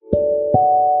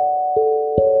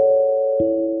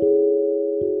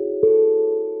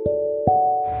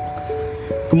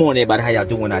Good morning, everybody. How y'all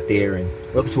doing out there? And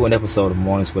welcome to an episode of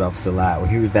Mornings with Officer Lot. We're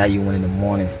here to value winning in the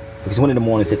mornings because winning in the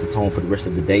mornings sets the tone for the rest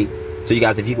of the day. So, you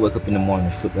guys, if you can wake up in the morning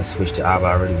and flip that switch to I've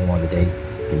already won the day,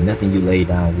 then nothing you lay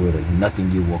down with or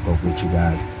nothing you woke up with, you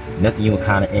guys, nothing you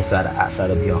encounter inside or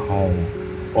outside of your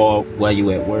home or while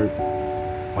you at work,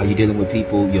 while you're dealing with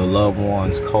people, your loved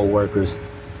ones, co-workers,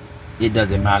 it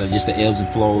doesn't matter. Just the ebbs and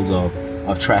flows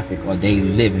of traffic or daily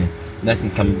living.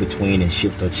 Nothing come in between and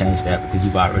shift or change that because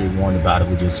you've already won the battle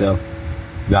with yourself.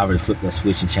 You already flipped that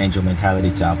switch and changed your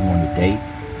mentality to I've won the day.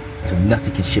 So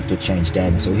nothing can shift or change that.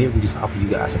 And so here we just offer you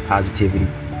guys some positivity,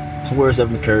 some words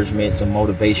of encouragement, some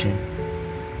motivation,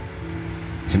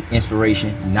 some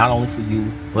inspiration, not only for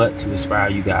you, but to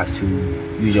inspire you guys to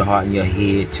use your heart and your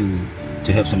head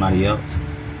to help somebody else.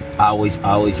 Always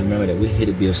remember that we're here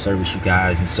to be of service, you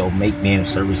guys. And so make being of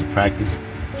service a practice.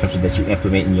 Something that you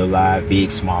implement in your life, big,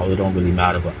 small, it don't really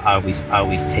matter, but always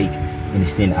take and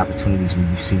extend opportunities when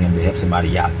you see them to help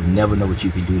somebody out. You never know what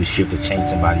you can do to shift or change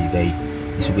somebody's day.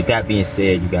 And so with that being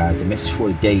said, you guys, the message for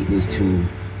today is to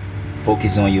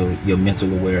focus on your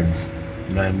mental awareness.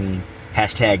 You know what I mean?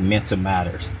 Hashtag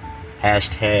MentalMatters.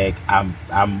 Hashtag I'm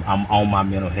on my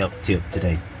mental health tip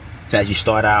today. So as you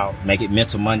start out, make it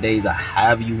Mental Mondays or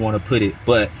however you want to put it.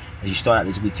 But as you start out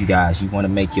this week, you guys, you want to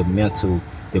make your mental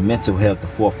health the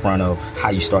forefront of how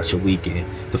you start your weekend,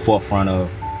 the forefront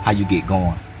of how you get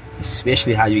going,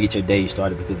 especially how you get your day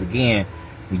started. Because again,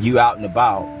 when you out and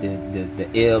about, the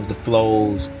ebbs, the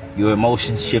flows, your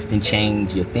emotions shift and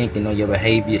change, your thinking or your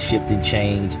behavior shift and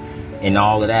change, and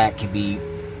all of that can be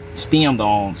stemmed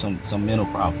on some mental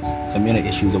problems, some mental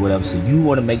issues or whatever. So you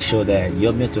want to make sure that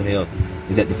your mental health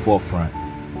is at the forefront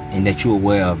and that you're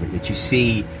aware of it, that you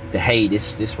see that, hey,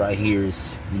 this right here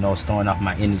is, it's throwing off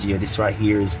my energy, or this right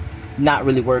here is not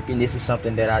really working. This is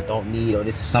something that I don't need, or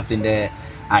this is something that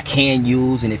I can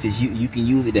use. And if it's you can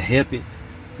use it to help it,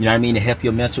 you know what I mean, to help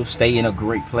your mental stay in a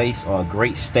great place or a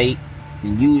great state,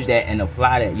 then use that and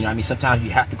apply that. You know what I mean? Sometimes you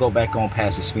have to go back on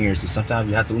past experiences. Sometimes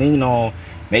you have to lean on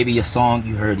maybe a song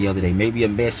you heard the other day, maybe a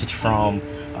message from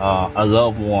a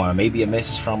loved one, maybe a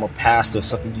message from a pastor,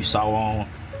 something you saw on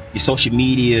your social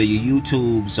media, your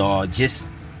YouTubes, or just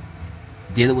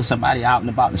dealing with somebody out and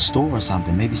about in the store or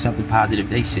something. Maybe something positive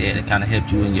they said that kind of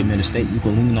helped you in your mental state. You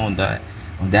can lean on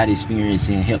that experience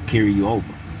and help carry you over.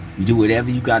 You do whatever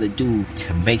you got to do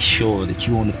to make sure that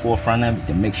you're on the forefront of it,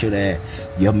 to make sure that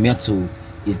your mental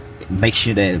is, make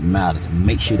sure that it matters, and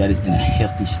make sure that it's in a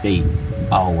healthy state.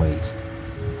 Always.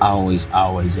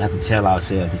 We have to tell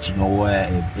ourselves that, you know what,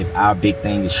 if our big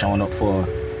thing is showing up for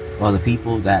other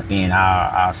people, that being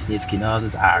our significant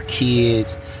others, our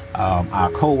kids, our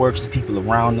co-workers, the people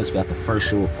around us, we have to first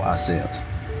show up for ourselves.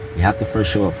 We have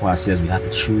to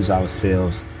choose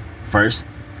ourselves first.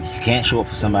 You can't show up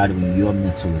for somebody when your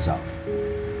mental is off.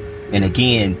 And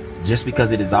again, just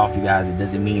because it is off, you guys, it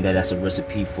doesn't mean that that's a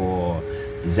recipe for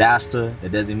disaster.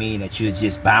 That doesn't mean that you're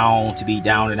just bound to be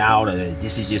down and out, or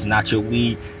this is just not your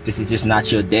week, this is just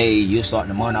not your day, you're starting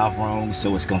the month off wrong,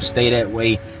 so it's going to stay that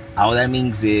way. All that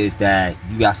means is that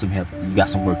you got some help, you got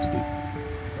some work to do.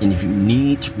 And if you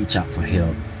need to reach out for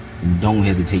help, then don't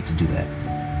hesitate to do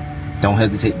that. Don't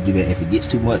hesitate to do that. If it gets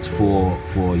too much for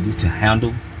you to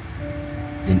handle,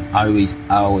 then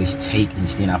always take and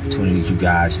extend opportunities, you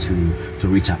guys, to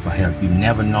reach out for help. You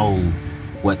never know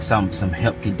what some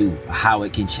help can do, how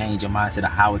it can change your mindset, or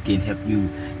how it can help you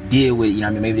deal with it. You know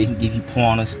what I mean? Maybe they can give you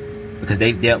pointers, because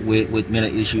they've dealt with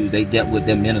mental issues. They dealt with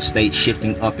their mental state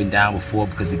shifting up and down before,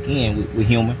 because again, we're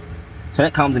human. So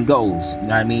that comes and goes. You know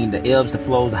what I mean? The ebbs, the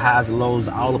flows, the highs, the lows,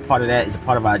 all a part of that is a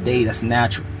part of our day. That's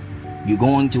natural. You're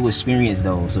going to experience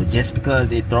those. So just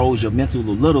because it throws your mental a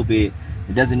little bit,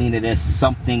 it doesn't mean that there's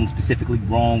something specifically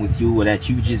wrong with you, or that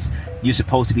you're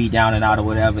supposed to be down and out or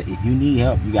whatever. If you need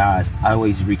help, you guys,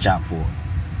 always reach out for it.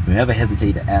 Don't ever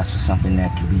hesitate to ask for something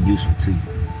that can be useful to you.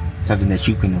 Something that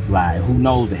you can apply. Who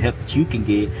knows, the help that you can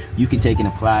get, you can take and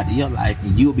apply to your life,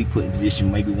 and you'll be put in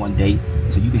position maybe one day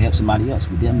so you can help somebody else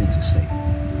with their mental state.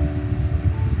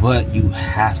 But you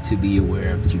have to be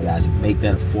aware of it, you guys, and make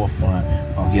that a forefront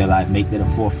of your life. Make that a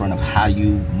forefront of how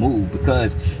you move,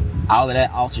 because all of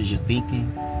that alters your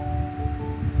thinking,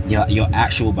 your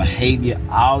actual behavior.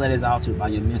 All that is altered by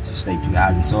your mental state, you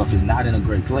guys. And so if it's not in a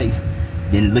great place,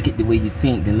 then look at the way you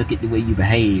think, then look at the way you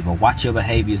behave, or watch your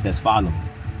behaviors that's following.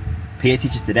 Pay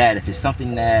attention to that. If it's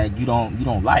something that you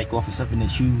don't like, or if it's something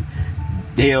that you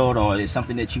dealt, or it's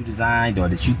something that you designed, or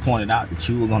that you pointed out that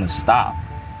you were going to stop,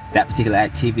 that particular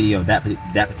activity or that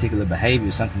particular behavior,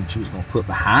 something that you was going to put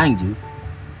behind you,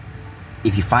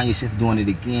 if you find yourself doing it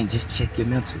again, just check your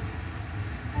mental.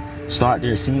 Start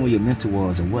there, seeing where your mental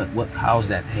was, or what caused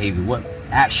that behavior,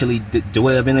 actually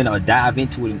dwell in it or dive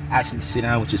into it and actually sit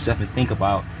down with yourself and think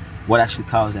about what actually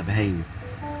caused that behavior.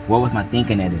 What was my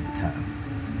thinking at the time?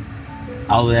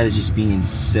 All of that is just being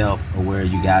self-aware,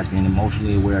 you guys, being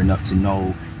emotionally aware enough to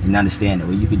know and understand that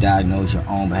when you can diagnose your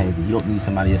own behavior, you don't need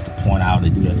somebody else to point out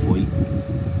and do that for you.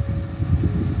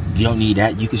 You don't need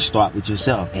that. You can start with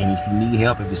yourself. And if you need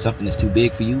help, if it's something that's too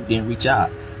big for you, then reach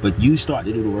out. But you start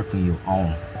to do the work on your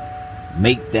own.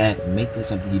 Make that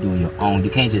something you do on your own. You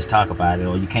can't just talk about it,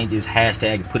 or you can't just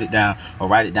hashtag and put it down or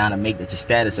write it down and make that your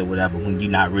status or whatever when you're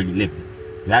not really living.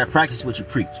 You got to practice what you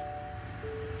preach.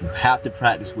 You have to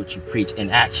practice what you preach,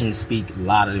 and actions speak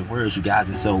louder than words, you guys.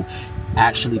 And so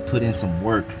actually put in some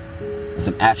work and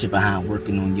some action behind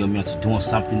working on your mental, doing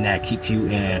something that keeps you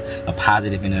in a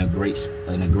positive and in a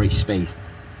great space,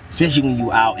 especially when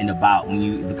you out and about,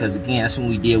 because again, that's when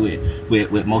we deal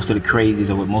with most of the crazies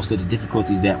or with most of the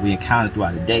difficulties that we encounter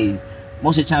throughout the day.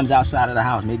 Most of the time it's outside of the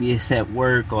house. Maybe it's at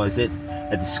work, or it's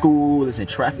at the school, it's in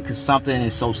traffic or something.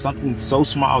 And so something so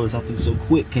small or something so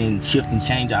quick can shift and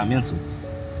change our mental.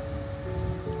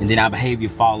 And then our behavior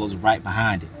follows right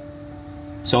behind it.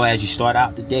 So as you start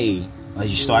out the day,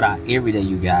 as you start out every day,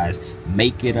 you guys,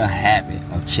 make it a habit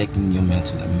of checking your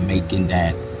mental and making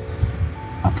that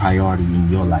a priority in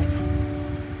your life.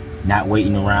 Not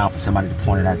waiting around for somebody to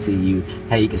point it out to you.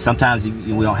 Hey, because sometimes we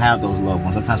don't have those loved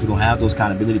ones. Sometimes we don't have those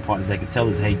accountability partners that can tell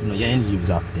us, hey, your energy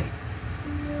was off today.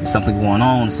 If something going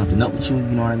on, something up with you, you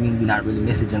know what I mean? You're not really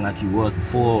messaging like you was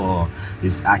before, or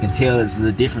I can tell it's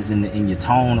the difference in your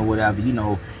tone or whatever.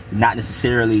 Not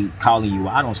necessarily calling you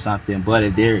out on something, but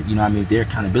if they're, if they're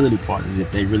accountability partners,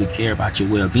 if they really care about your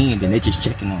well-being, then they're just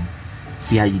checking on you,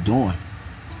 see how you're doing.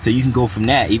 So you can go from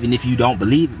that. Even if you don't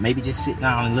believe it, maybe just sit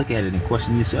down and look at it and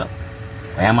question yourself.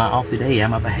 Am I off today?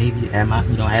 Am my behavior?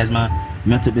 Has my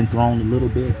mental been thrown a little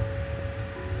bit?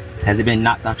 Has it been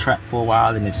knocked off track for a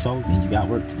while? And if so, then you got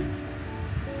work to do.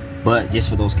 But just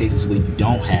for those cases where you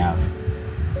don't have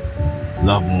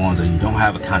loved ones or you don't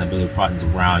have accountability partners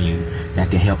around you that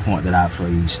can help point that out for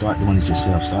you, start doing it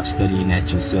yourself. Start studying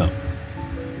that yourself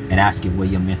and asking where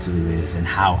your mental is and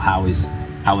how it's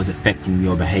affecting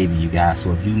your behavior, you guys.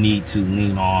 So if you need to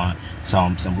lean on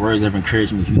some words of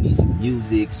encouragement, if you need some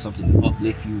music, something to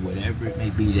uplift you, whatever it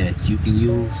may be that you can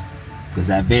use, because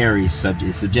that varies,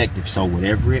 it's subjective. So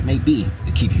whatever it may be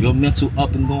to keep your mental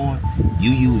up and going,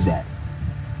 you use that.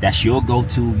 That's your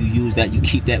go-to. You use that. You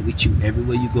keep that with you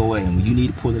everywhere you go. And when you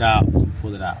need to pull it out, you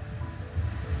pull it out.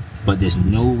 But there's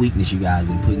no weakness, you guys,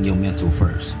 in putting your mental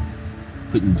first.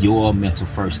 Putting your mental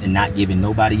first and not giving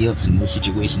nobody else in no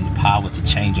situation the power to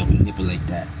change or manipulate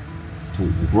that.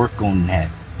 To work on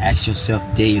that. Ask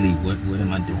yourself daily, what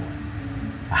am I doing?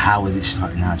 How is it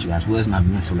starting out, you guys? Where's my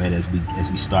mental at as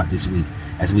we start this week,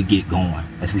 as we get going,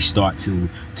 as we start to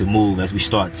move, as we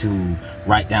start to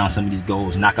write down some of these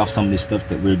goals, knock off some of this stuff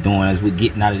that we're doing, as we're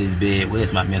getting out of this bed?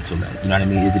 Where's my mental at? You know what I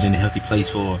mean? Is it in a healthy place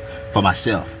for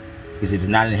myself? Because if it's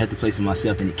not in a healthy place for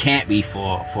myself, then it can't be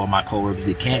for my coworkers.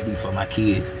 It can't be for my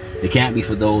kids. It can't be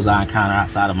for those I encounter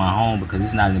outside of my home, because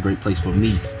it's not in a great place for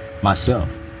me,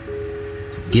 myself.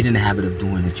 Get in the habit of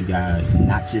doing it, you guys.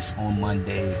 Not just on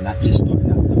Mondays, not just starting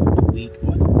out the week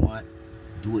or the month.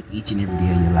 Do it each and every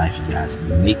day of your life, you guys.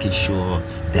 Making sure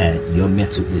that your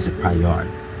mental is a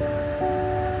priority.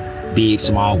 Big,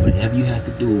 small, whatever you have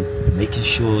to do, making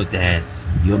sure that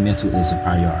your mental is a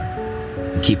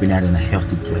priority. And keeping that in a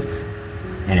healthy place,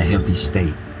 in a healthy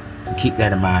state. So keep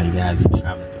that in mind, you guys. You're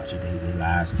traveling throughout your daily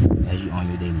lives, as you're on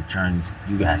your daily journeys.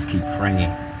 You guys keep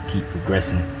praying, keep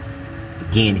progressing.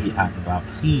 Again, if you're out and about,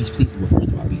 please, first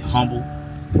of all, be humble.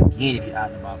 Again, if you're out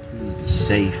and about, please be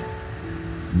safe.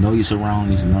 Know your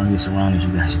surroundings, learn your surroundings.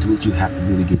 You guys do what you have to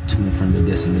do to get to and from your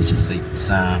destination safe and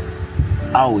sound.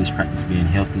 Always practice being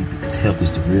healthy, because health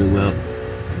is the real wealth.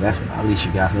 So that's what I leash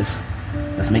you guys.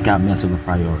 Let's make our mental a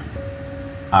priority.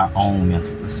 Our own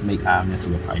mental. Let's make our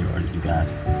mental a priority, you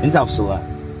guys. This is Officer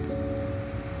Lot.